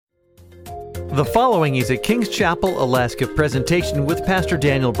The following is a Kings Chapel, Alaska presentation with Pastor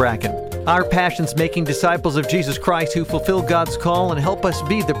Daniel Bracken. Our passion's making disciples of Jesus Christ who fulfill God's call and help us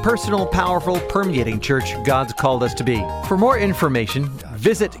be the personal, powerful, permeating church God's called us to be. For more information,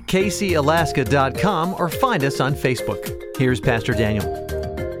 visit kcalaska.com or find us on Facebook. Here's Pastor Daniel. Stand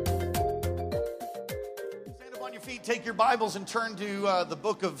up on your feet, take your Bibles and turn to the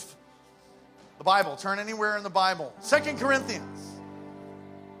book of the Bible. Turn anywhere in the Bible. 2 Corinthians.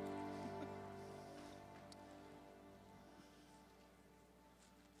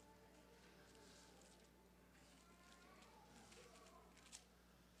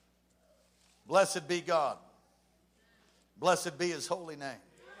 Blessed be God. Blessed be His holy name.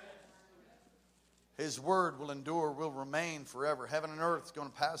 His word will endure, will remain forever. Heaven and earth is going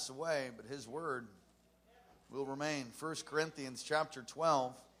to pass away, but His word will remain. 1 Corinthians chapter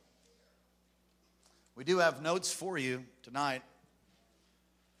 12. We do have notes for you tonight.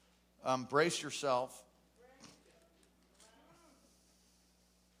 Brace yourself.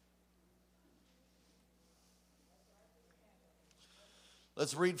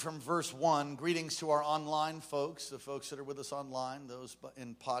 Let's read from verse 1. Greetings to our online folks, the folks that are with us online, those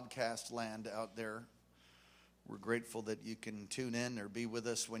in podcast land out there. We're grateful that you can tune in or be with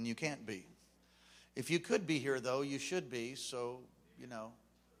us when you can't be. If you could be here, though, you should be, so,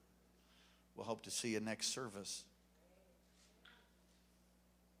 we'll hope to see you next service.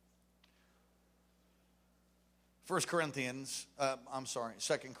 Second Corinthians.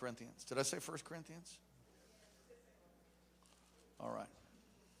 Did I say 1 Corinthians? All right.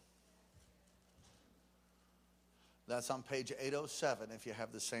 That's on page 807 if you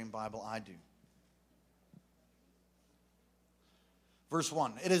have the same Bible I do. Verse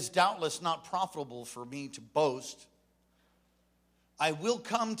 1, it is doubtless not profitable for me to boast. I will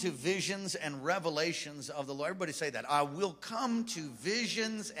come to visions and revelations of the Lord. Everybody say that. I will come to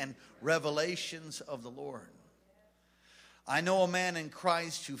visions and revelations of the Lord. I know a man in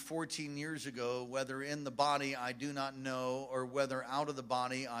Christ who 14 years ago, whether in the body I do not know, or whether out of the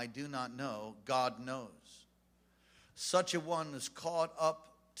body I do not know, God knows. Such a one is caught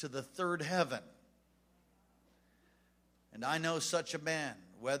up to the third heaven. And I know such a man,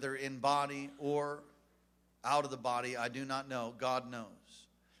 whether in body or out of the body, I do not know, God knows.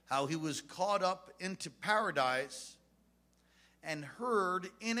 How he was caught up into paradise and heard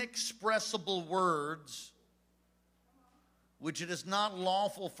inexpressible words which it is not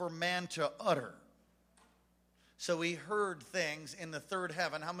lawful for man to utter. So he heard things in the third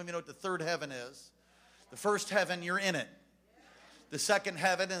heaven. How many of you know what the third heaven is? The first heaven, you're in it. The second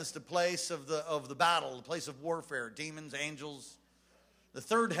heaven is the place of the battle, the place of warfare, demons, angels. The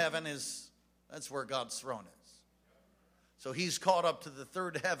third heaven that's where God's throne is. So he's caught up to the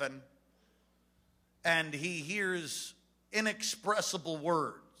third heaven, and he hears inexpressible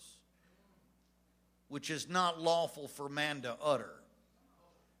words, which is not lawful for man to utter.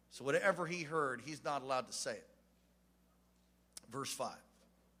 So whatever he heard, he's not allowed to say it. Verse 5.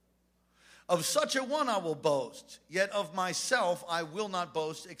 Of such a one I will boast, yet of myself I will not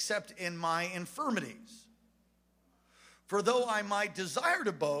boast except in my infirmities. For though I might desire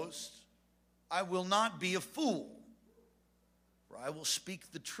to boast, I will not be a fool, for I will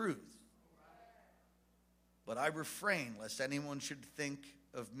speak the truth. But I refrain lest anyone should think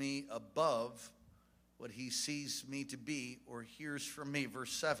of me above what he sees me to be or hears from me.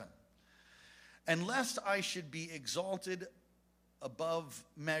 Verse 7. And lest I should be exalted above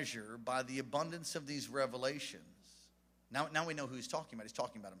measure by the abundance of these revelations. Now we know who he's talking about. He's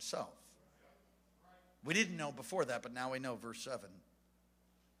talking about himself. We didn't know before that, but now we know. Verse 7.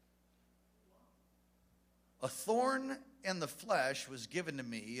 A thorn in the flesh was given to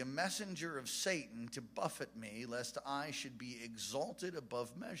me, a messenger of Satan to buffet me, lest I should be exalted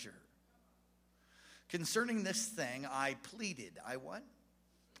above measure. Concerning this thing, I pleaded. I what?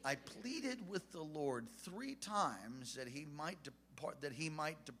 I pleaded with the Lord 3 times that he might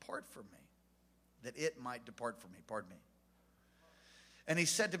depart from me. That it might depart from me, pardon me. And he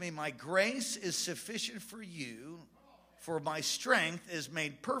said to me, my grace is sufficient for you, for my strength is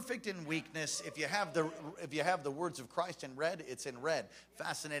made perfect in weakness. If you have the words of Christ in red, it's in red.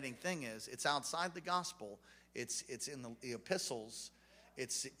 Fascinating thing is, it's outside the gospel. It's in the epistles.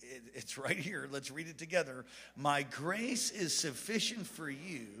 It's right here. Let's read it together. My grace is sufficient for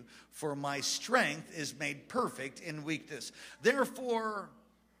you, for my strength is made perfect in weakness. Therefore,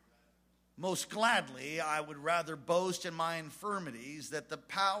 most gladly, I would rather boast in my infirmities, that the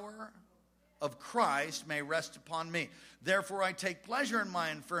power of Christ may rest upon me. Therefore, I take pleasure in my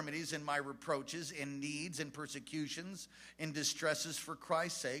infirmities, in my reproaches, in needs, in persecutions, in distresses for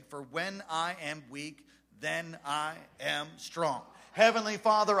Christ's sake. For when I am weak, then I am strong. Heavenly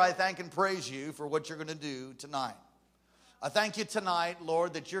Father, I thank and praise you for what you're going to do tonight. I thank you tonight,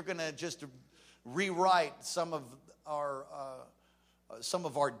 Lord, that you're going to just rewrite some of our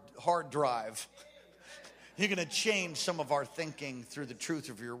hard drive. You're going to change some of our thinking through the truth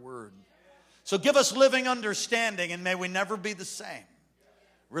of your word. So give us living understanding, and may we never be the same.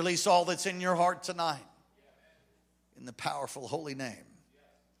 Release all that's in your heart tonight. In the powerful, holy name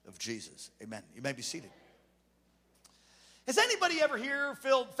of Jesus. Amen. You may be seated. Has anybody ever here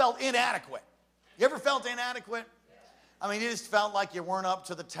felt inadequate? You ever felt inadequate? I mean, you just felt like you weren't up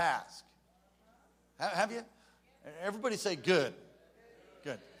to the task. Have you? Everybody say good.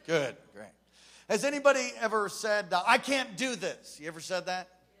 Good. Good. Great. Has anybody ever said, I can't do this? You ever said that?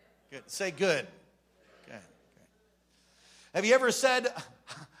 Good. Say good. Good. Have you ever said,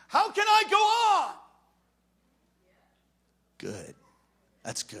 how can I go on? Good.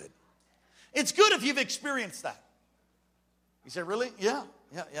 That's good. It's good if you've experienced that. You say, really? Yeah,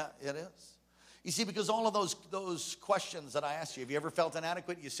 it is. You see, because all of those questions that I asked you, have you ever felt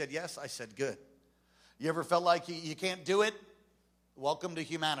inadequate? You said yes. I said good. You ever felt like you can't do it? Welcome to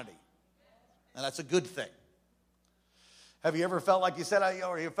humanity. And that's a good thing. Have you ever felt like you said,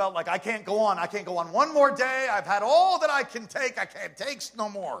 or you felt like I can't go on one more day. I've had all that I can take. I can't take no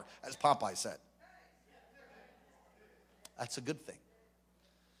more, as Popeye said. That's a good thing.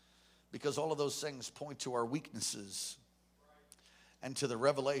 Because all of those things point to our weaknesses and to the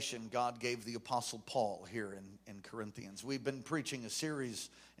revelation God gave the Apostle Paul here in Corinthians. We've been preaching a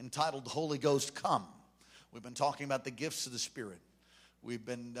series entitled Holy Ghost Come. We've been talking about the gifts of the Spirit. We've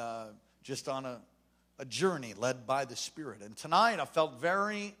been just on a journey led by the Spirit. And tonight I felt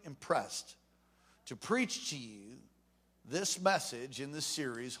very impressed to preach to you this message in this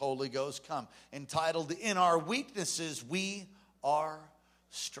series, Holy Ghost Come, entitled, In Our Weaknesses We Are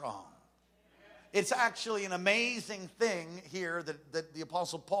Strong. It's actually an amazing thing here that the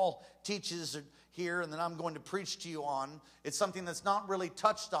Apostle Paul teaches here and that I'm going to preach to you on. It's something that's not really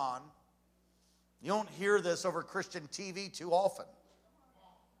touched on. You don't hear this over Christian TV too often.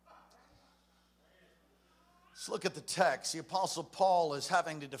 Let's look at the text. The Apostle Paul is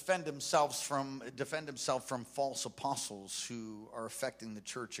having to defend himself from false apostles who are affecting the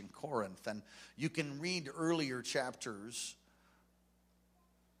church in Corinth. And you can read earlier chapters,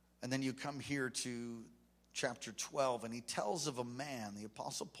 and then you come here to chapter 12, and he tells of a man, the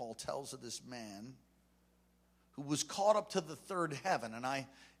Apostle Paul tells of this man who was caught up to the third heaven. And I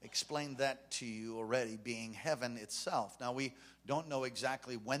explained that to you already, being heaven itself. Now, we don't know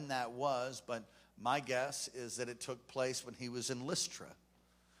exactly when that was, but my guess is that it took place when he was in Lystra,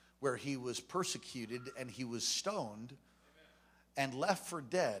 where he was persecuted and he was stoned and left for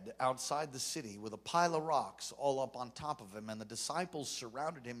dead outside the city with a pile of rocks all up on top of him. And the disciples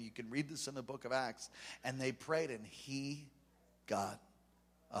surrounded him. You can read this in the book of Acts. And they prayed and he got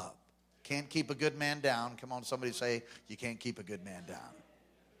up. Can't keep a good man down. Come on, somebody say, you can't keep a good man down.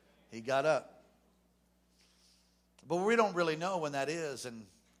 He got up. But we don't really know when that is. And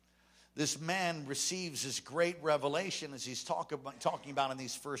this man receives this great revelation as he's talking about in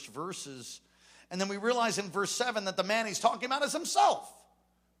these first verses. And then we realize in verse 7 that the man he's talking about is himself.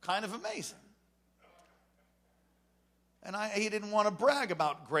 Kind of amazing. And he didn't want to brag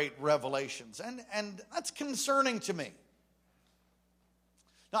about great revelations. And that's concerning to me.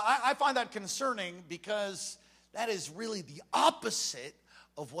 Now, I find that concerning because that is really the opposite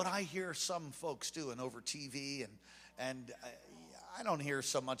of what I hear some folks doing over TV. And I don't hear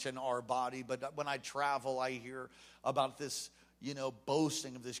so much in our body, but when I travel, I hear about this,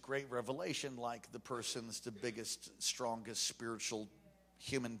 boasting of this great revelation like the person's the biggest, strongest spiritual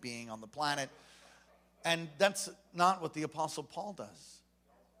human being on the planet. And that's not what the Apostle Paul does.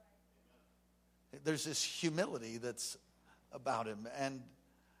 There's this humility that's about him. And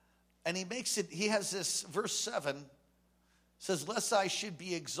he has this, verse 7 says, lest I should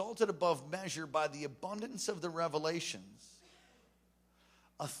be exalted above measure by the abundance of the revelations,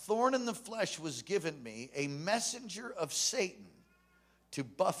 a thorn in the flesh was given me, a messenger of Satan to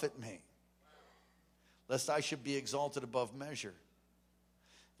buffet me, lest I should be exalted above measure.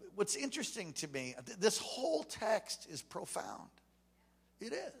 What's interesting to me, this whole text is profound.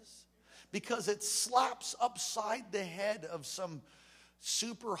 It is. Because it slaps upside the head of some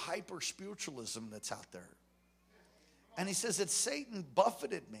super hyper spiritualism that's out there. And he says that Satan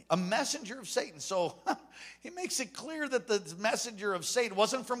buffeted me, a messenger of Satan. So he makes it clear that the messenger of Satan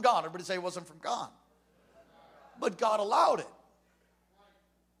wasn't from God. Everybody say it wasn't from God. But God allowed it.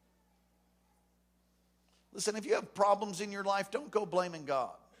 Listen, if you have problems in your life, don't go blaming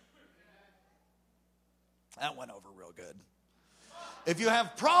God. That went over real good. If you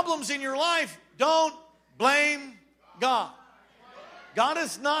have problems in your life, don't blame God. God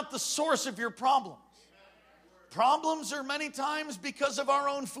is not the source of your problems. Problems are many times because of our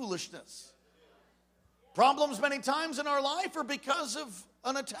own foolishness. Problems many times in our life are because of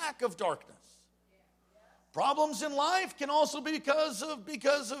an attack of darkness. Problems in life can also be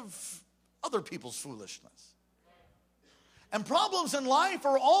because of other people's foolishness. And problems in life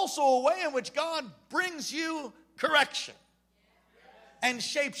are also a way in which God brings you correction and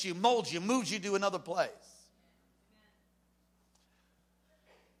shapes you, molds you, moves you to another place.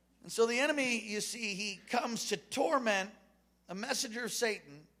 And so the enemy, you see, he comes to torment. A messenger of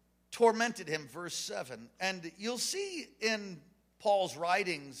Satan tormented him, verse 7. And you'll see in Paul's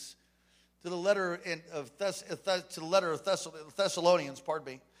writings to the letter of Thessalonians,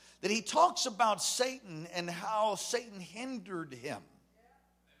 that he talks about Satan and how Satan hindered him.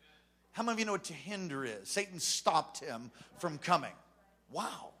 How many of you know what to hinder is? Satan stopped him from coming.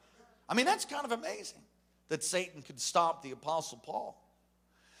 Wow. I mean, that's kind of amazing that Satan could stop the Apostle Paul.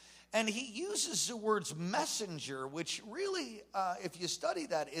 And he uses the words messenger, which really, if you study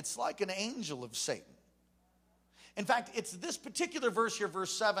that, it's like an angel of Satan. In fact, it's this particular verse here,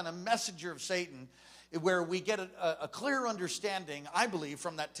 verse 7, a messenger of Satan, where we get a clear understanding, I believe,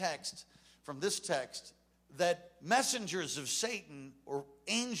 from that text, from this text, that messengers of Satan or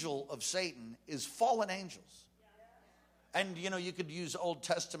angel of Satan is fallen angels. And, you know, you could use Old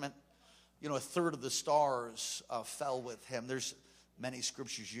Testament, you know, a third of the stars fell with him. There's many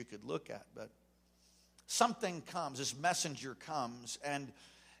scriptures you could look at, but something comes, this messenger comes, and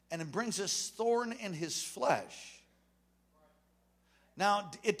it brings this thorn in his flesh.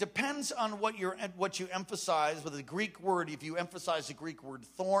 Now, it depends on what you emphasize with the Greek word. If you emphasize the Greek word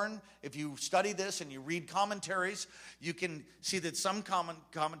thorn, if you study this and you read commentaries, you can see that some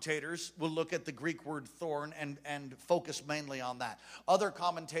commentators will look at the Greek word thorn and focus mainly on that. Other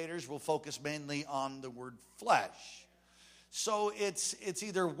commentators will focus mainly on the word flesh. So it's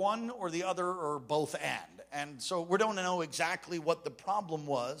either one or the other or both and. And so we don't know exactly what the problem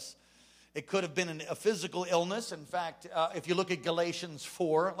was. It could have been a physical illness. In fact, if you look at Galatians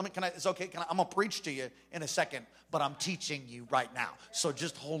 4, it's okay, I'm going to preach to you in a second, but I'm teaching you right now. So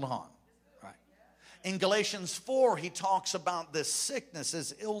just hold on. Right. In Galatians 4, he talks about this sickness,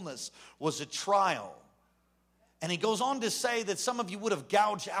 this illness was a trial. And he goes on to say that some of you would have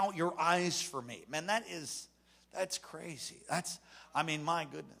gouged out your eyes for me. Man, that's crazy. My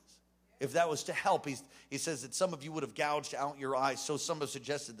goodness. If that was to help, he says that some of you would have gouged out your eyes. So some have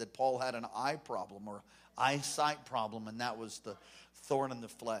suggested that Paul had an eye problem or eyesight problem, and that was the thorn in the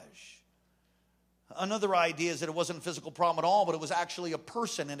flesh. Another idea is that it wasn't a physical problem at all, but it was actually a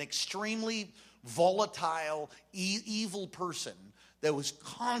person, an extremely volatile, evil person that was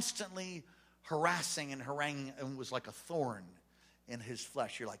constantly harassing and haranguing and was like a thorn in his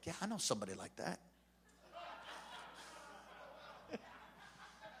flesh. You're like, yeah, I know somebody like that.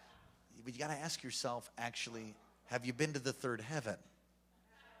 But you got to ask yourself, actually, have you been to the third heaven?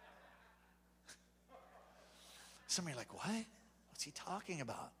 Some of you are like, what? What's he talking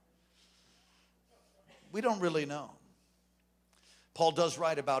about? We don't really know. Paul does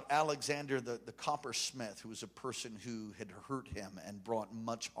write about Alexander the coppersmith, who was a person who had hurt him and brought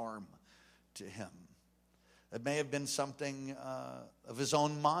much harm to him. It may have been something of his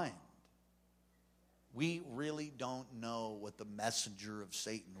own mind. We really don't know what the messenger of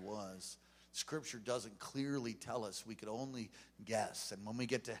Satan was. Scripture doesn't clearly tell us. We could only guess. And when we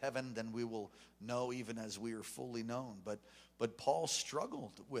get to heaven, then we will know even as we are fully known. But Paul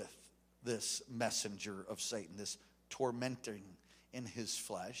struggled with this messenger of Satan, this tormenting in his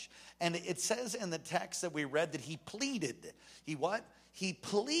flesh. And it says in the text that we read that he pleaded. He what? He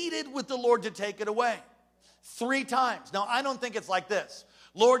pleaded with the Lord to take it away 3 times. Now, I don't think it's like this.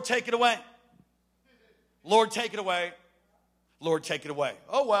 Lord, take it away. Lord, take it away. Lord, take it away.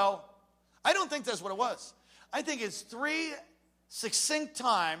 Oh, well. I don't think that's what it was. I think it's 3 succinct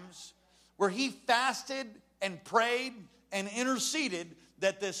times where he fasted and prayed and interceded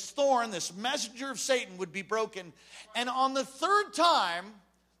that this thorn, this messenger of Satan would be broken. And on the 3rd time,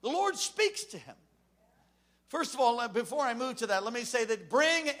 the Lord speaks to him. First of all, before I move to that, let me say that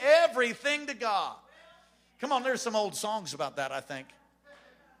bring everything to God. Come on, there's some old songs about that, I think.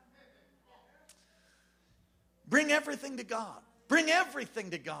 Bring everything to God. Bring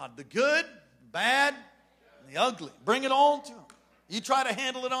everything to God. The good, the bad, and the ugly. Bring it all to Him. You try to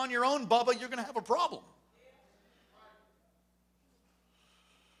handle it on your own, Bubba, you're going to have a problem.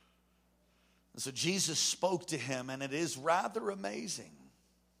 And so Jesus spoke to him, and it is rather amazing.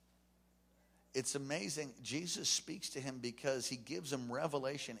 It's amazing. Jesus speaks to him because he gives him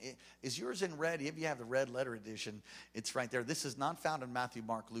revelation. Is yours in red? If you have the red letter edition, it's right there. This is not found in Matthew,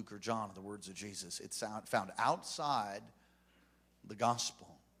 Mark, Luke, or John, the words of Jesus. It's found outside the gospel.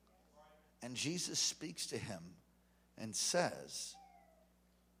 And Jesus speaks to him and says,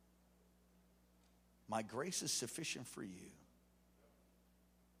 my grace is sufficient for you.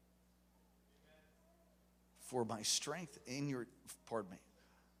 For my strength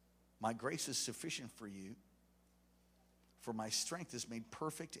my grace is sufficient for you. For my strength is made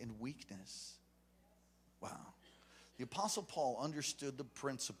perfect in weakness. Wow. The Apostle Paul understood the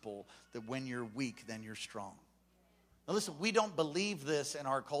principle that when you're weak, then you're strong. Now listen, we don't believe this in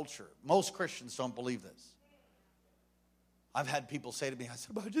our culture. Most Christians don't believe this. I've had people say to me, I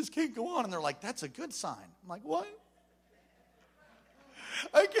said, but I just can't go on. And they're like, that's a good sign. I'm like, what?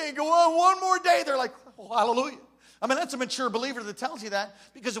 I can't go on one more day. They're like, oh, hallelujah. I mean, that's a mature believer that tells you that,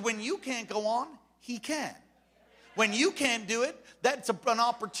 because when you can't go on, he can. When you can't do it, that's an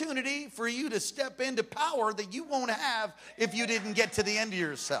opportunity for you to step into power that you won't have if you didn't get to the end of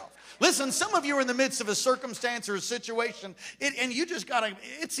yourself. Listen, some of you are in the midst of a circumstance or a situation, and you just got to,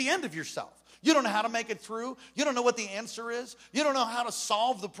 it's the end of yourself. You don't know how to make it through. You don't know what the answer is. You don't know how to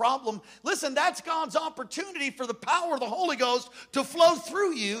solve the problem. Listen, that's God's opportunity for the power of the Holy Ghost to flow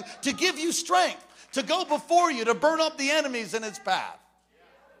through you, to give you strength, to go before you, to burn up the enemies in its path.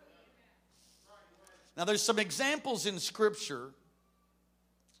 Now, there's some examples in Scripture.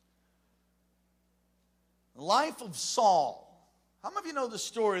 The life of Saul. How many of you know the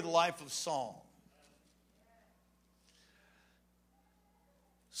story of the life of Saul?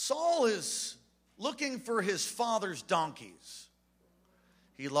 Saul is looking for his father's donkeys.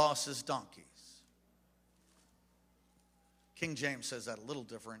 He lost his donkeys. King James says that a little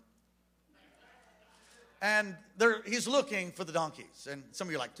different. And he's looking for the donkeys. And some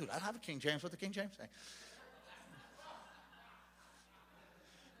of you are like, dude, I have a King James. What the King James say?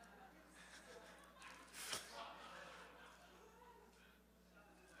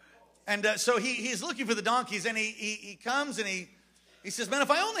 And so he's looking for the donkeys. And he comes and he says, man, if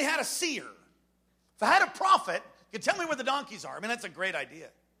I only had a seer, if I had a prophet, you could tell me where the donkeys are. I mean, that's a great idea.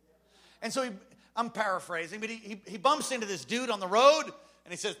 And so I'm paraphrasing, but he bumps into this dude on the road.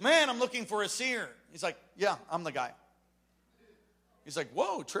 And he says, man, I'm looking for a seer. He's like, yeah, I'm the guy. He's like,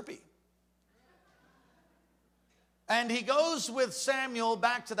 whoa, trippy. And he goes with Samuel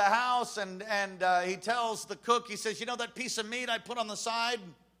back to the house, and he tells the cook, he says, you know that piece of meat I put on the side?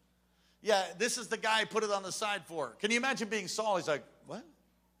 Yeah, this is the guy I put it on the side for. Can you imagine being Saul? He's like, what?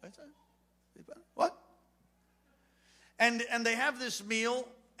 What? And they have this meal,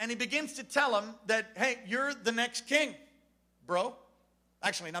 and he begins to tell him that, hey, you're the next king, bro.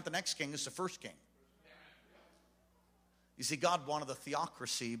 Actually, not the next king, it's the first king. You see, God wanted a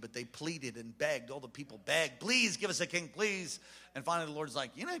theocracy, but they pleaded and begged. All the people begged, please give us a king, please. And finally the Lord's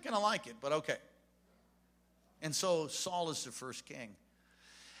like, you're not going to like it, but okay. And so Saul is the first king.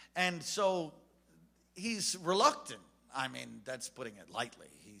 And so he's reluctant. I mean, that's putting it lightly.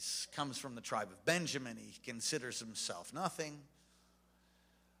 He comes from the tribe of Benjamin. He considers himself nothing.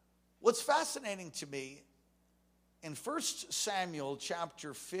 What's fascinating to me, in 1 Samuel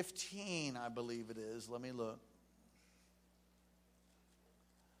chapter 15, I believe it is. Let me look.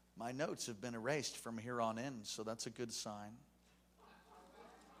 My notes have been erased from here on in, so that's a good sign.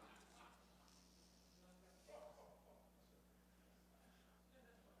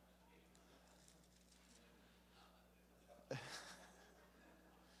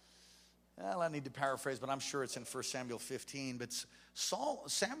 Well, I need to paraphrase, but I'm sure it's in 1 Samuel 15. But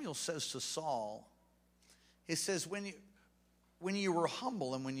Samuel says to Saul, he says, when you were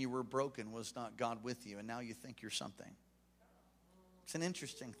humble and when you were broken, was not God with you? And now you think you're something. It's an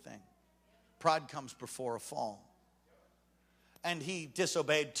interesting thing. Pride comes before a fall. And he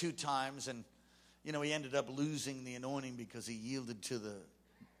disobeyed 2 times, and he ended up losing the anointing because he yielded to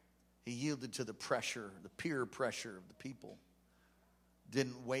the pressure, the peer pressure of the people.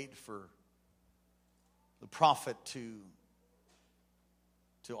 Didn't wait for the prophet to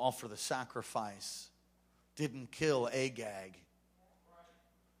offer the sacrifice. Didn't kill Agag.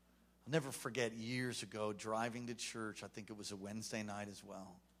 I'll never forget years ago driving to church. I think it was a Wednesday night as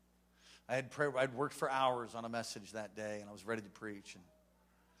well. I'd worked for hours on a message that day, and I was ready to preach. And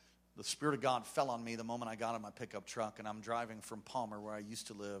the Spirit of God fell on me the moment I got in my pickup truck, and I'm driving from Palmer, where I used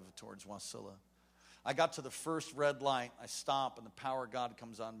to live, towards Wasilla. I got to the first red light. I stop, and the power of God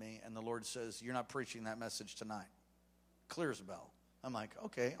comes on me, and the Lord says, you're not preaching that message tonight. Clear as a bell. I'm like,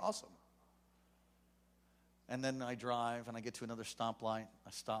 okay, awesome. And then I drive, and I get to another stoplight.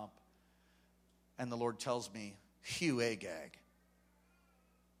 I stop, and the Lord tells me, Hugh Agag.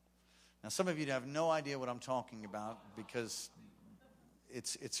 Now, some of you have no idea what I'm talking about, because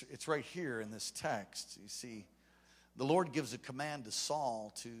it's right here in this text. You see, the Lord gives a command to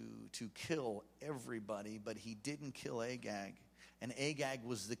Saul to kill everybody, but he didn't kill Agag. And Agag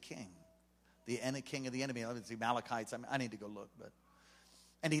was the king. The king of the enemy. It's the Amalekites. I need to go look.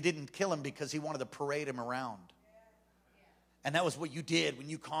 And he didn't kill him because he wanted to parade him around. And that was what you did when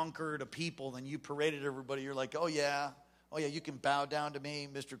you conquered a people. Then you paraded everybody. You're like, oh yeah, you can bow down to me,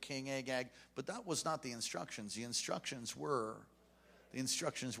 Mr. King Agag. But that was not the instructions. The instructions were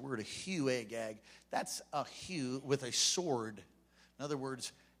to hew Agag. That's a hew with a sword. In other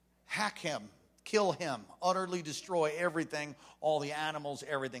words, hack him, kill him, utterly destroy everything, all the animals,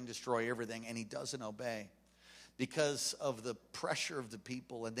 everything, destroy everything. And he doesn't obey because of the pressure of the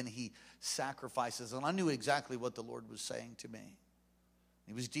people. And then he sacrifices. And I knew exactly what the Lord was saying to me.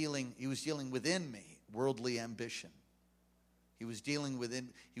 He was dealing within me, worldly ambition. He was dealing with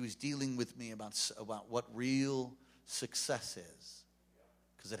me about what real success is.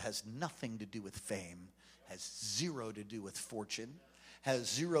 Because it has nothing to do with fame, has zero to do with fortune,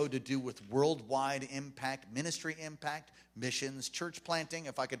 has zero to do with worldwide impact, ministry impact, missions, church planting.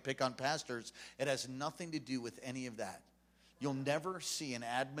 If I could pick on pastors, it has nothing to do with any of that. You'll never see an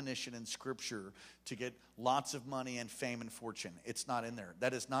admonition in Scripture to get lots of money and fame and fortune. It's not in there.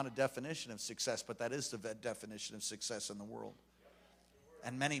 That is not a definition of success, but that is the definition of success in the world.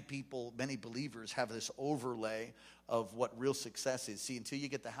 And many people, many believers have this overlay of what real success is. See, until you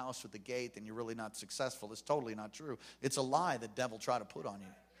get the house with the gate, then you're really not successful. It's totally not true. It's a lie the devil tried to put on you.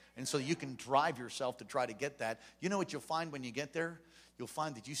 And so you can drive yourself to try to get that. You know what you'll find when you get there? You'll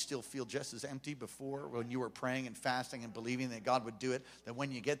find that you still feel just as empty before when you were praying and fasting and believing that God would do it. That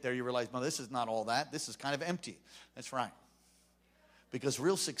when you get there, you realize, no, this is not all that. This is kind of empty. That's right. Because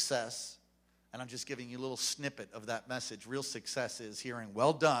real success, and I'm just giving you a little snippet of that message. Real success is hearing,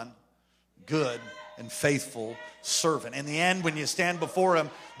 well done, good and faithful servant. In the end, when you stand before him,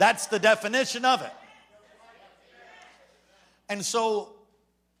 that's the definition of it. And so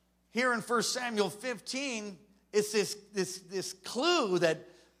here in 1 Samuel 15, it's this clue that,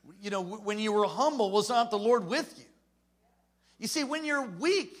 when you were humble, was not the Lord with you? You see, when you're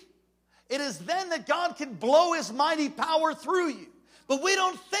weak, it is then that God can blow his mighty power through you. But we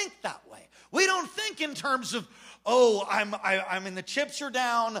don't think that way. We don't think in terms of, I'm in the chips are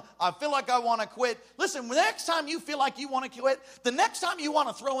down. I feel like I want to quit. Listen, the next time you feel like you want to quit, the next time you want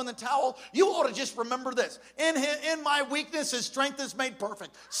to throw in the towel, you ought to just remember this. In my weakness, his strength is made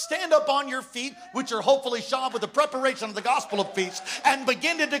perfect. Stand up on your feet, which are hopefully shod with the preparation of the gospel of peace, and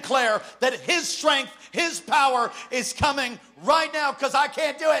begin to declare that his strength, his power is coming right now, because I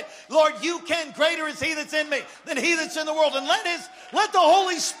can't do it. Lord, you can. Greater is he that's in me than he that's in the world. And let the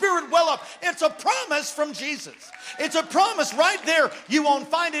Holy Spirit well up. It's a promise from Jesus. It's a promise right there. You won't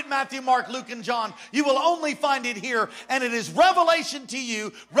find it Matthew, Mark, Luke, and John. You will only find it here. And it is revelation to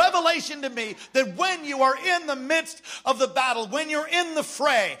you, revelation to me, that when you are in the midst of the battle, when you're in the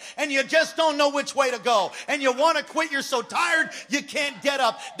fray, and you just don't know which way to go, and you want to quit, you're so tired you can't get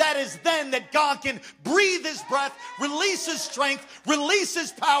up, that is then that God can breathe his breath, release his strength, release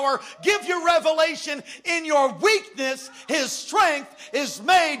his power, give you revelation. In your weakness, his strength is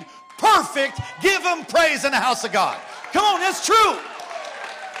made perfect. Give him praise in the house of God. Come on, it's true.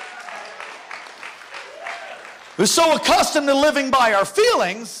 We're so accustomed to living by our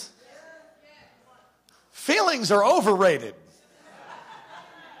feelings. Feelings are overrated.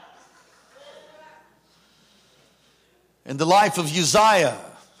 In the life of Uzziah,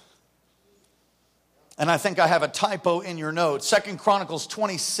 and I think I have a typo in your notes, 2 Chronicles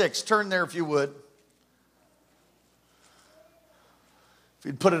 26. Turn there if you would. If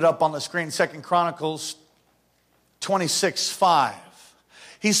you'd put it up on the screen, 2 Chronicles 26:5.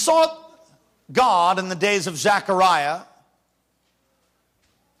 He sought God in the days of Zechariah,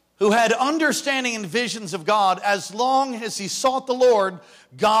 who had understanding and visions of God. As long as he sought the Lord,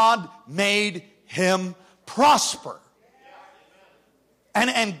 God made him prosper.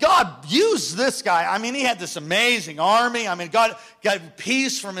 And God used this guy. I mean, he had this amazing army. I mean, God got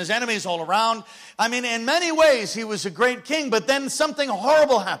peace from his enemies all around. I mean, in many ways, he was a great king. But then something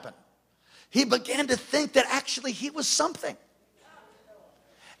horrible happened. He began to think that actually he was something.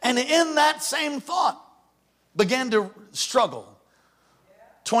 And in that same thought, began to struggle.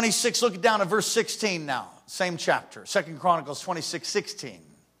 26, look down at verse 16 now. Same chapter, 2 Chronicles 26:16.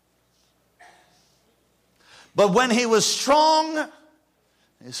 But when he was strong,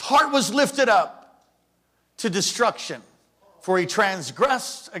 his heart was lifted up to destruction, for he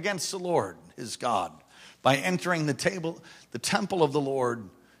transgressed against the Lord his God by entering the temple of the Lord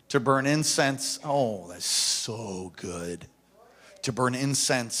to burn incense. Oh, that's so good. To burn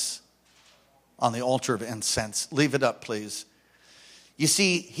incense on the altar of incense. Leave it up, please. You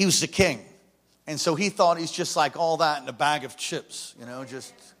see, he was the king. And so he thought he's just like all that in a bag of chips,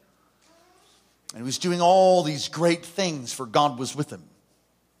 just. And he was doing all these great things, for God was with him.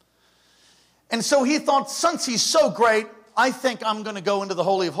 And so he thought, since he's so great, I think I'm going to go into the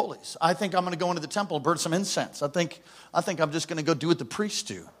Holy of Holies. I think I'm going to go into the temple and burn some incense. I think I'm just going to go do what the priests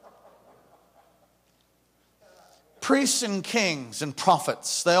do. Priests and kings and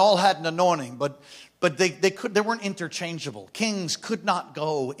prophets, they all had an anointing, but they weren't interchangeable. Kings could not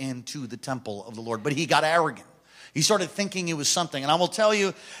go into the temple of the Lord, but he got arrogant. He started thinking he was something. And I will tell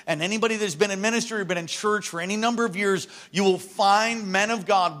you, and anybody that's been in ministry or been in church for any number of years, you will find men of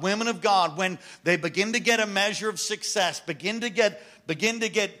God, women of God, when they begin to get a measure of success, begin to get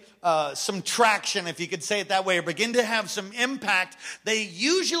some traction, if you could say it that way, or begin to have some impact, they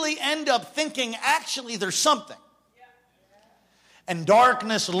usually end up thinking, actually, there's something. And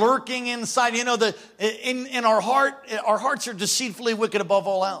darkness lurking inside. You know, in our hearts are deceitfully wicked above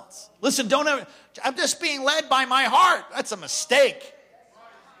all else. Listen, I'm just being led by my heart. That's a mistake.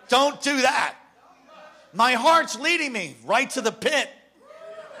 Don't do that. My heart's leading me right to the pit.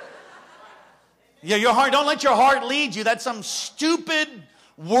 Yeah, your heart, don't let your heart lead you. That's some stupid,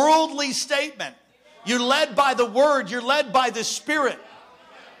 worldly statement. You're led by the Word. You're led by the Spirit.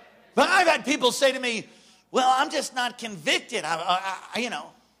 But I've had people say to me, well, I'm just not convicted. I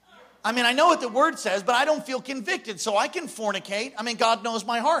know what the Word says, but I don't feel convicted, so I can fornicate. I mean, God knows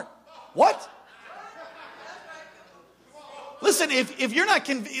my heart. What? Listen, if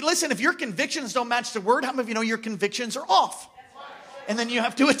your convictions don't match the Word, how many of you know your convictions are off? And then you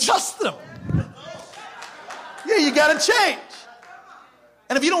have to adjust them. Yeah, you got to change.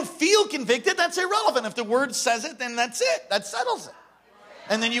 And if you don't feel convicted, that's irrelevant. If the Word says it, then that's it. That settles it.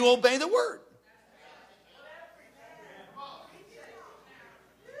 And then you obey the Word.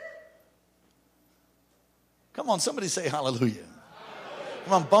 Come on, somebody say hallelujah.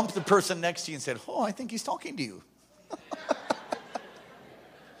 Come on, bump the person next to you and say, oh, I think he's talking to you.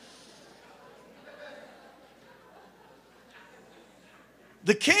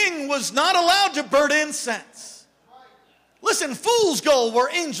 The king was not allowed to burn incense. Listen, fools go where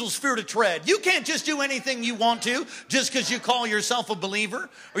angels fear to tread. You can't just do anything you want to just because you call yourself a believer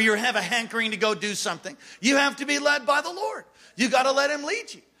or you have a hankering to go do something. You have to be led by the Lord. You got to let him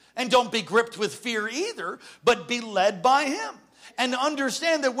lead you. And don't be gripped with fear either, but be led by him. And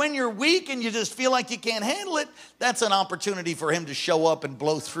understand that when you're weak and you just feel like you can't handle it, that's an opportunity for him to show up and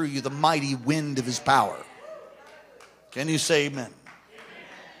blow through you the mighty wind of his power. Can you say amen?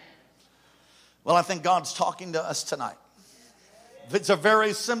 Well, I think God's talking to us tonight. It's a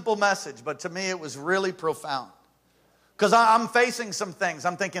very simple message, but to me it was really profound. Because I'm facing some things.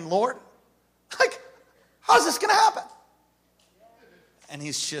 I'm thinking, Lord, how's this going to happen? And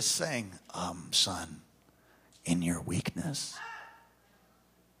he's just saying, son, in your weakness.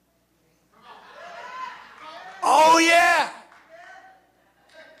 Oh, yeah.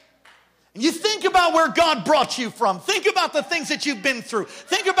 And you think about where God brought you from. Think about the things that you've been through.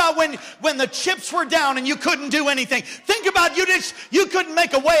 Think about when the chips were down and you couldn't do anything. Think about you couldn't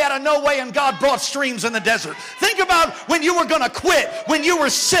make a way out of no way and God brought streams in the desert. Think about when you were going to quit, when you were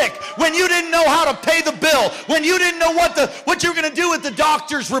sick, when you didn't know how to pay the bill, when you didn't know what you were going to do with the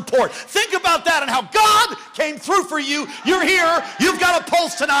doctor's report. Think about that and how God came through for you. You're here. You've got a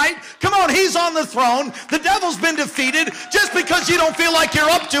pulse tonight. Come on, he's on the throne. The devil's been defeated. Just because you don't feel like you're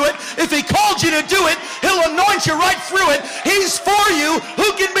up to it, if he called you to do it, he'll anoint you right through it. He's for you.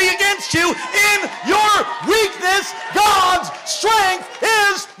 Who can be against you? In your weakness, God's strength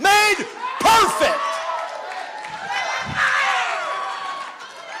is made perfect.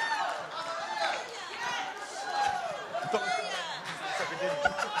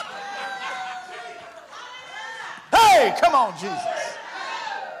 Hey, come on, Jesus.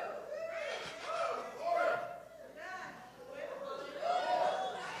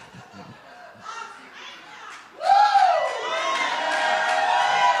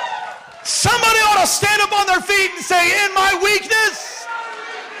 Somebody ought to stand up on their feet and say, in my weakness,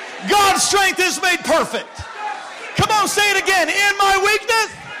 God's strength is made perfect. Come on, say it again. In my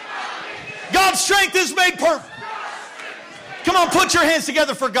weakness, God's strength is made perfect. Come on, put your hands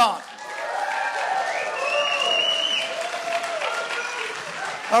together for God.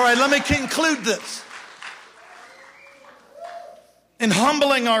 All right, let me conclude this. In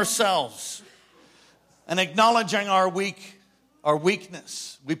humbling ourselves and acknowledging our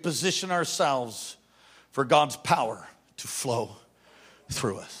weakness, we position ourselves for God's power to flow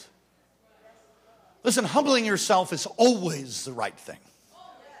through us. Listen, humbling yourself is always the right thing.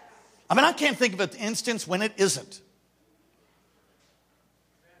 I mean, I can't think of an instance when it isn't.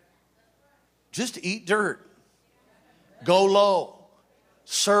 Just eat dirt. Go low.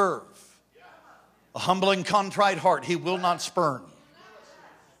 Serve. A humble and contrite heart he will not spurn.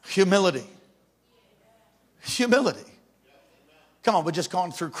 Humility. Humility. Come on, we're just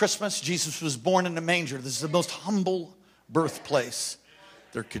gone through Christmas. Jesus was born in a manger. This is the most humble birthplace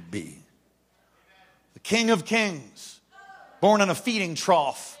there could be. The King of Kings, born in a feeding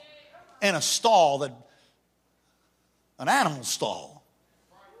trough in a stall, an animal stall,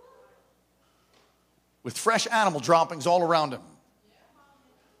 with fresh animal droppings all around him.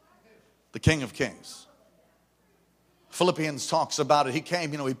 The King of Kings. Philippians talks about it. He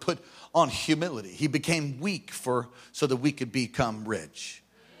came, he put on humility. He became weak so that we could become rich.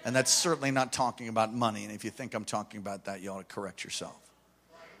 And that's certainly not talking about money. And if you think I'm talking about that, you ought to correct yourself.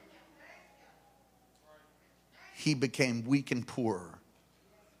 He became weak and poor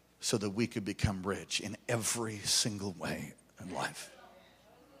so that we could become rich in every single way in life.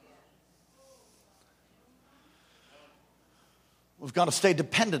 We've got to stay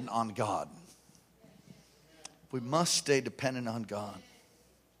dependent on God. We must stay dependent on God.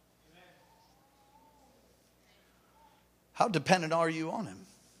 How dependent are you on Him?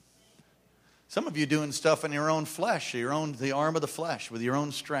 Some of you doing stuff in your own flesh, the arm of the flesh, with your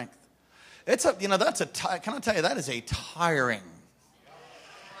own strength. Can I tell you, that is a tiring.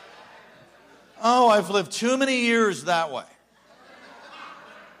 Oh, I've lived too many years that way.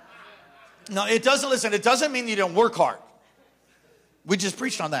 No, it doesn't mean you don't work hard. We just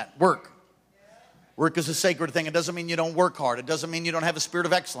preached on that. Work. Work is a sacred thing. It doesn't mean you don't work hard. It doesn't mean you don't have a spirit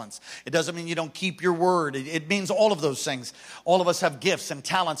of excellence. It doesn't mean you don't keep your word. It means all of those things. All of us have gifts and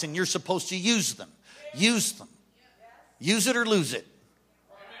talents, and you're supposed to use them. Use them. Use it or lose it.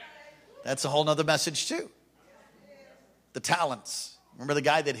 That's a whole nother message too. The talents. Remember the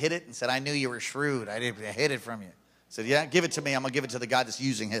guy that hid it and said, I knew you were shrewd. I hid it from you. I said, yeah, give it to me. I'm going to give it to the guy that's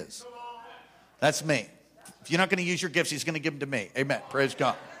using his. That's me. If you're not going to use your gifts, He's going to give them to me. Amen. Praise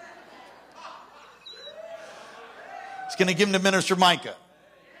God. He's going to give them to Minister Micah.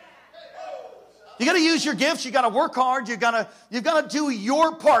 You got to use your gifts. You got to work hard. You got to do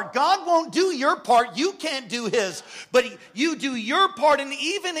your part. God won't do your part. You can't do His, but you do your part. And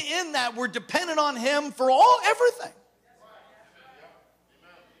even in that, we're dependent on Him for everything.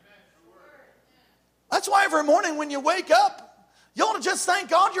 That's why every morning when you wake up, you ought to just thank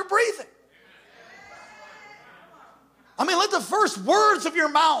God you're breathing. I mean, let the first words of your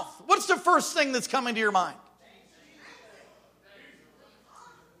mouth, what's the first thing that's coming to your mind?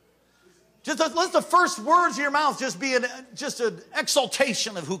 Just let the first words of your mouth just be an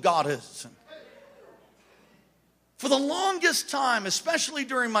exaltation of who God is. For the longest time, especially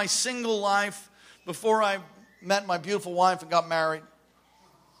during my single life, before I met my beautiful wife and got married,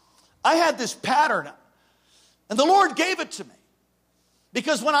 I had this pattern, and the Lord gave it to me.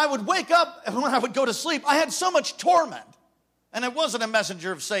 Because when I would wake up and when I would go to sleep, I had so much torment. And it wasn't a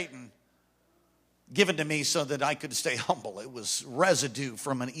messenger of Satan given to me so that I could stay humble. It was residue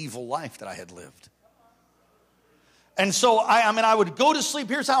from an evil life that I had lived. And so, I would go to sleep.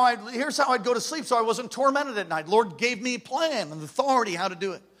 Here's how I'd go to sleep so I wasn't tormented at night. Lord gave me a plan and authority how to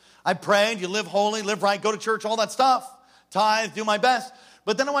do it. I prayed, you live holy, live right, go to church, all that stuff. Tithe, do my best.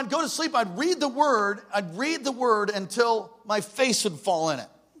 But then when I'd go to sleep, I'd read the word until my face would fall in it.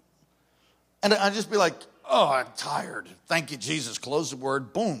 And I'd just be like, oh, I'm tired. Thank you, Jesus. Close the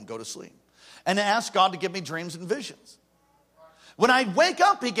word, boom, go to sleep. And ask God to give me dreams and visions. When I'd wake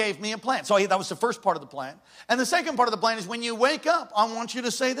up, He gave me a plan. So that was the first part of the plan. And the second part of the plan is when you wake up, I want you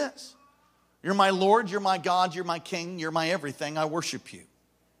to say this. You're my Lord, you're my God, you're my King, you're my everything. I worship you.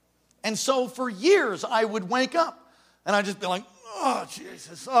 And so for years, I would wake up and I'd just be like, oh,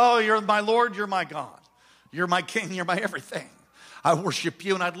 Jesus. Oh, you're my Lord, you're my God. You're my King, you're my everything. I worship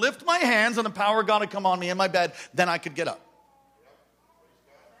you. And I'd lift my hands and the power of God would come on me in my bed. Then I could get up.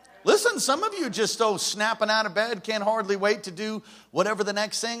 Listen, some of you just snapping out of bed, can't hardly wait to do whatever the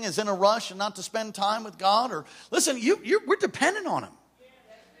next thing is, in a rush and not to spend time with God. Or listen, we're dependent on Him.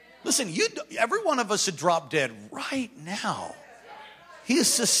 Listen, every one of us should drop dead right now. He is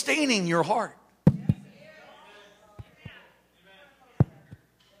sustaining your heart.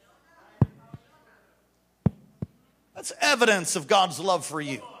 That's evidence of God's love for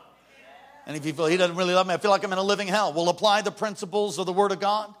you. And if you feel He doesn't really love me, I feel like I'm in a living hell. We'll apply the principles of the Word of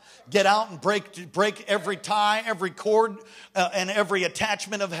God. Get out and break every tie, every cord, and every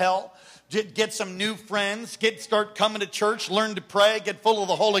attachment of hell. Get some new friends. Start coming to church. Learn to pray. Get full of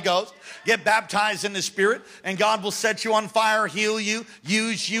the Holy Ghost. Get baptized in the Spirit. And God will set you on fire, heal you,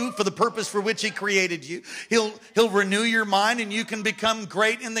 use you for the purpose for which He created you. He'll renew your mind and you can become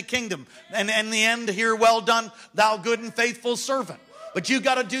great in the kingdom. And in the end, hear, well done, thou good and faithful servant. But you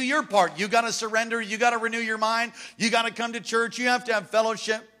got to do your part. You got to surrender. You got to renew your mind. You got to come to church. You have to have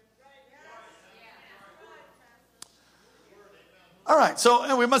fellowship. All right,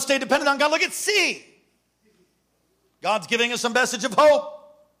 so we must stay dependent on God. Look at C. God's giving us a message of hope.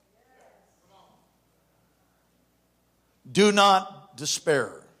 Do not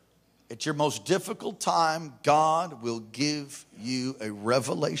despair. At your most difficult time, God will give you a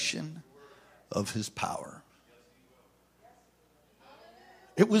revelation of His power.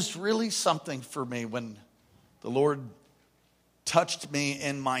 It was really something for me when the Lord touched me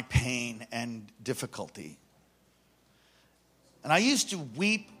in my pain and difficulty. And I used to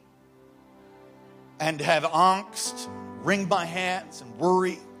weep and have angst, wring my hands and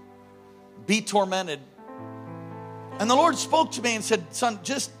worry, be tormented. And the Lord spoke to me and said, son,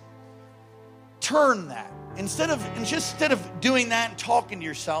 just turn that. Instead of doing that and talking to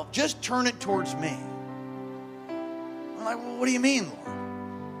yourself, just turn it towards me. I'm like, well, what do you mean, Lord?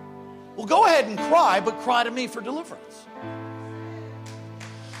 Well, go ahead and cry, but cry to me for deliverance.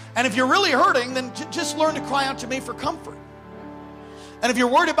 And if you're really hurting, then just learn to cry out to me for comfort. And if you're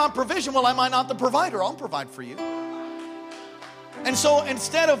worried about provision, well, am I not the provider? I'll provide for you. And so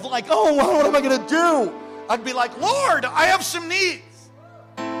instead of like, oh, what am I going to do? I'd be like, Lord, I have some needs.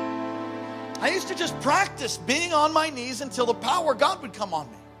 I used to just practice being on my knees until the power of God would come on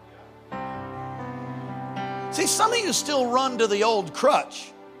me. See, some of you still run to the old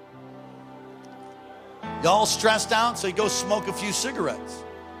crutch. Y'all stressed out, so you go smoke a few cigarettes.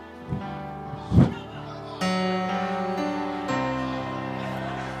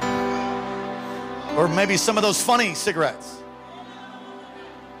 Or maybe some of those funny cigarettes.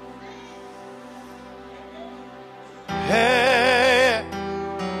 Hey,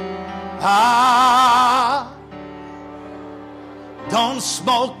 don't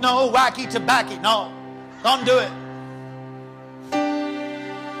smoke no wacky tobacco. No, don't do it.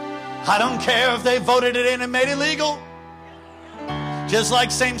 I don't care if they voted it in and made it legal. Just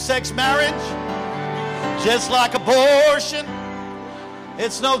like same-sex marriage. Just like abortion.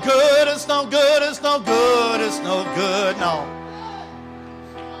 It's no good, it's no good, it's no good, it's no good, no.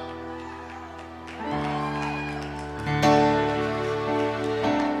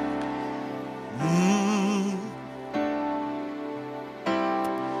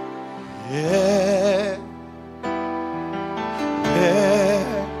 Yeah.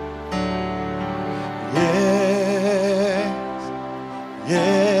 Yeah. Yes.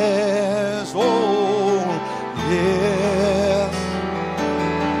 Yes. Oh, yes.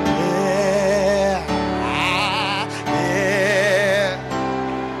 Yeah. Yeah.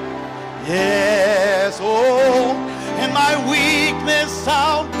 Yes. Oh, in my weakness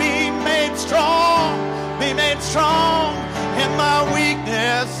I'll be made strong. Be made strong in my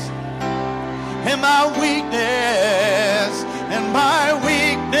weakness. In my weakness, in my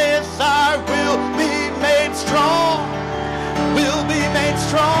weakness, I will be made strong. Will be made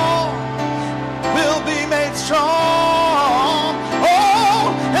strong. Will be made strong.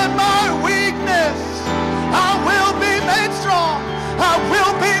 Oh, in my weakness, I will be made strong. I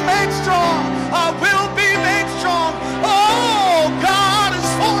will be made strong. I will be made strong. Oh, God is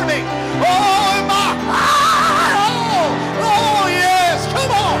for me. Oh, in my oh, yes. Come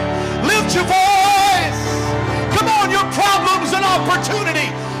on, lift your voice. Problems an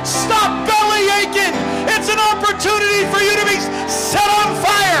opportunity. Stop belly aching. It's an opportunity for you to be set on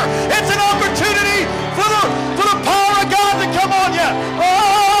fire. It's an opportunity for the power of God to come on you.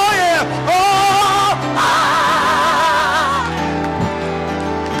 Oh yeah. Oh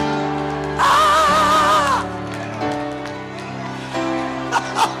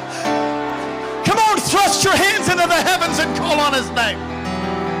Come on, thrust your hands into the heavens and call on His name.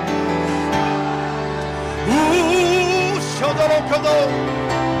 Ooh.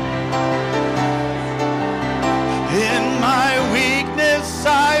 In my weakness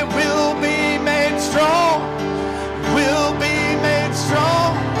I will be made strong. Will be made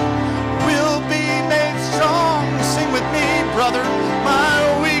strong. Will be made strong. Sing with me, brother. My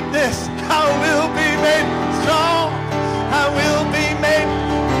weakness I will be made strong. I will be made.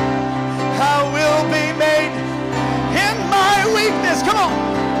 I will be made in my weakness. Come on.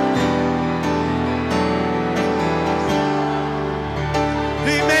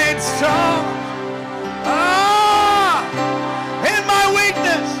 Strong. In my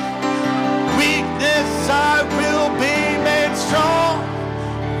weakness I will be made strong.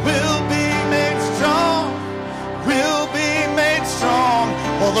 Will be made strong. Will be made strong.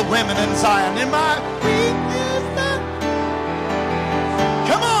 All the women in Zion, in my weakness.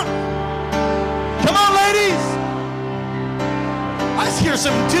 Come on. Come on, ladies. I hear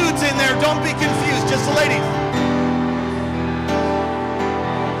some dudes in there. Don't be confused. Just the ladies.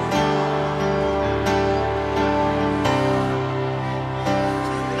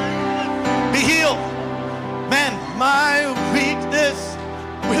 My weakness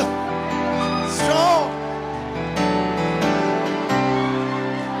will strong.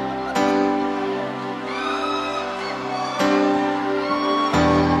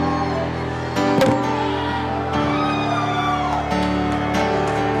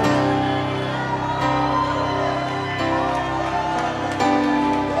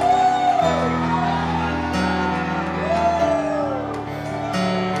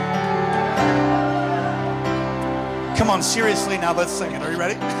 on, seriously, now let's sing it. Are you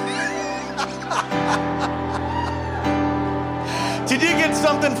ready? Did you get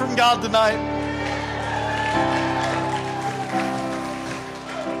something from God tonight?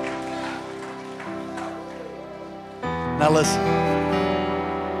 Now listen.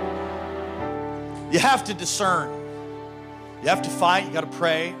 You have to discern. You have to fight. You got to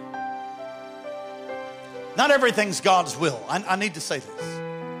pray. Not everything's God's will. I need to say this.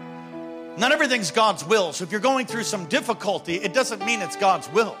 Not everything's God's will. So if you're going through some difficulty, it doesn't mean it's God's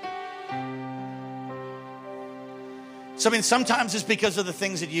will. So I mean, sometimes it's because of the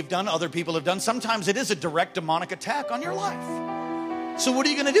things that you've done, other people have done. Sometimes it is a direct demonic attack on your life. So what are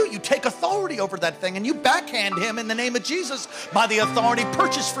you going to do? You take authority over that thing and you backhand him in the name of Jesus by the authority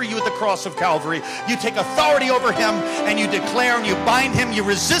purchased for you at the cross of Calvary. You take authority over him and you declare and you bind him. You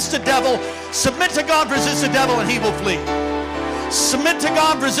resist the devil. Submit to God, resist the devil, and he will flee. Submit to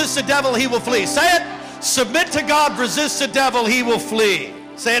God, resist the devil, he will flee. Say it. Submit to God, resist the devil, he will flee.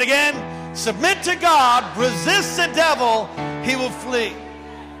 Say it again. Submit to God, resist the devil, he will flee.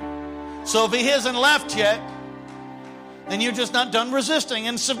 So if he hasn't left yet, then you're just not done resisting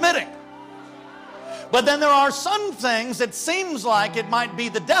and submitting. But then there are some things that seems like it might be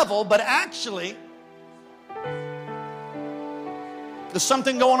the devil, but actually there's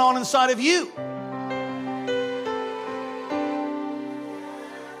something going on inside of you.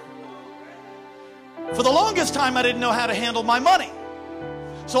 For the longest time, I didn't know how to handle my money.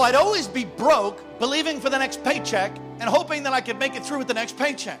 So I'd always be broke, believing for the next paycheck and hoping that I could make it through with the next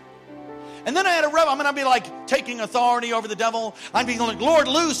paycheck. And then I had I'd be like taking authority over the devil. I'd be like, Lord,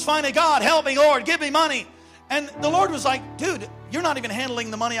 loose, finally, God, help me, Lord, give me money. And the Lord was like, dude, you're not even handling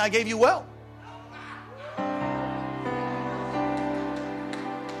the money I gave you well.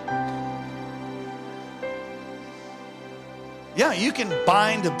 Yeah, you can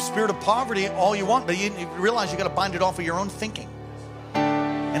bind the spirit of poverty all you want, but you realize you got to bind it off of your own thinking.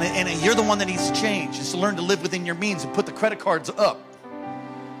 And you're the one that needs to change. Just to learn to live within your means and put the credit cards up.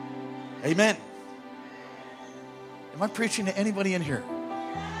 Amen. Am I preaching to anybody in here?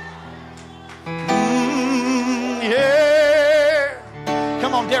 Yeah.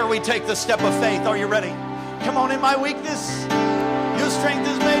 Come on, dare we take the step of faith? Are you ready? Come on, in my weakness, your strength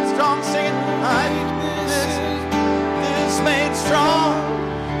is made strong. Sing it. My weakness is made strong.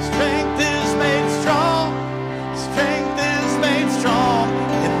 Strength is made strong. Strength is made strong.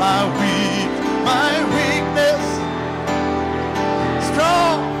 In my weakness,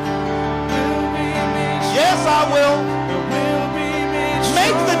 strong. Yes, I will.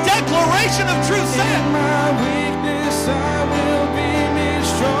 Make the declaration of truth. Say it. In my weakness, I will be made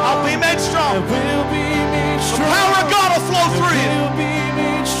strong. I'll be made strong. I will be made strong. The power of God will flow through you. I will be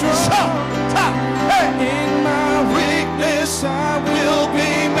made strong. Hey. In my weakness, I will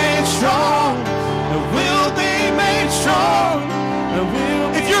be made strong. I will be made strong.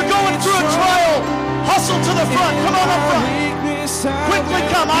 If you're going through a trial, hustle to the front. Come on up front. Quickly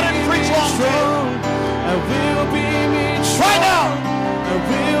come. I didn't preach long today. I will be made strong. Right now. I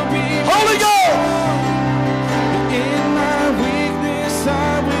will be Holy Ghost. In my weakness,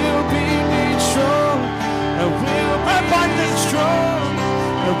 I will be made strong. I will be made strong.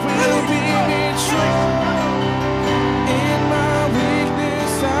 I will be made strong. In my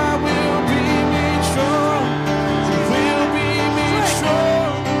weakness, I will be made strong. I will be made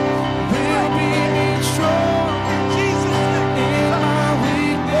strong. I will be made strong. Jesus. In my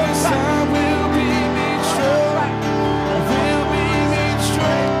weakness, I will be made strong. I will be made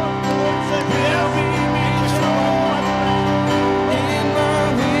strong. I will be made strong. In my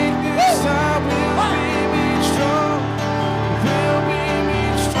weakness, I will be made strong. I will be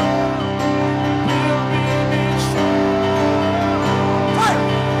made strong. I will be made strong. Fire!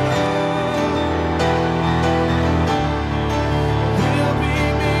 I will be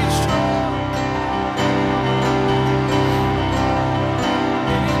made strong.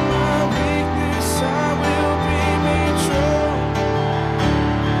 In my weakness, I will be made strong.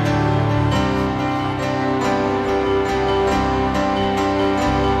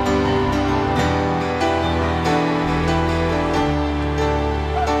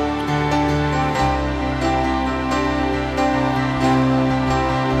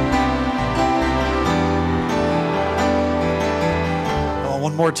 Oh,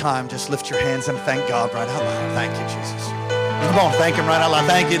 one more time, just lift your hands and thank God right out loud. Thank you, Jesus. Come on, thank him right out loud.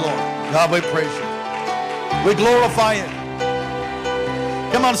 Thank you, Lord. God, we praise you. We glorify you.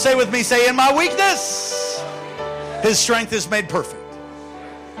 Come on, say with me, say, in my weakness, his strength is made perfect.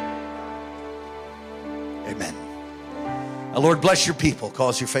 Amen. Now, Lord, bless your people.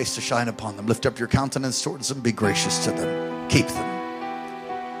 Cause your face to shine upon them. Lift up your countenance towards them. Be gracious to them. Keep them.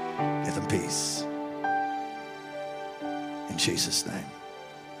 Give them peace. Jesus' name.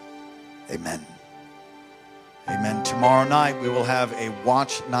 Amen. Amen. Tomorrow night we will have a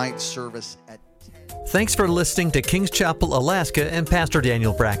watch night service at 10. Thanks for listening to Kings Chapel, Alaska, and Pastor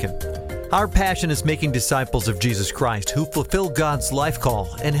Daniel Bracken. Our passion is making disciples of Jesus Christ who fulfill God's life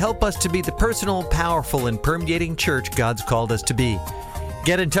call and help us to be the personal, powerful, and permeating church God's called us to be.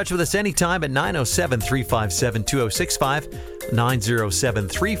 Get in touch with us anytime at 907-357-2065,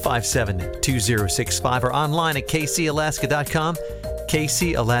 907-357-2065, or online at kcalaska.com,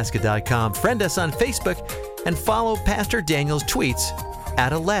 kcalaska.com. Friend us on Facebook and follow Pastor Daniel's tweets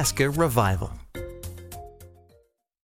at Alaska Revival.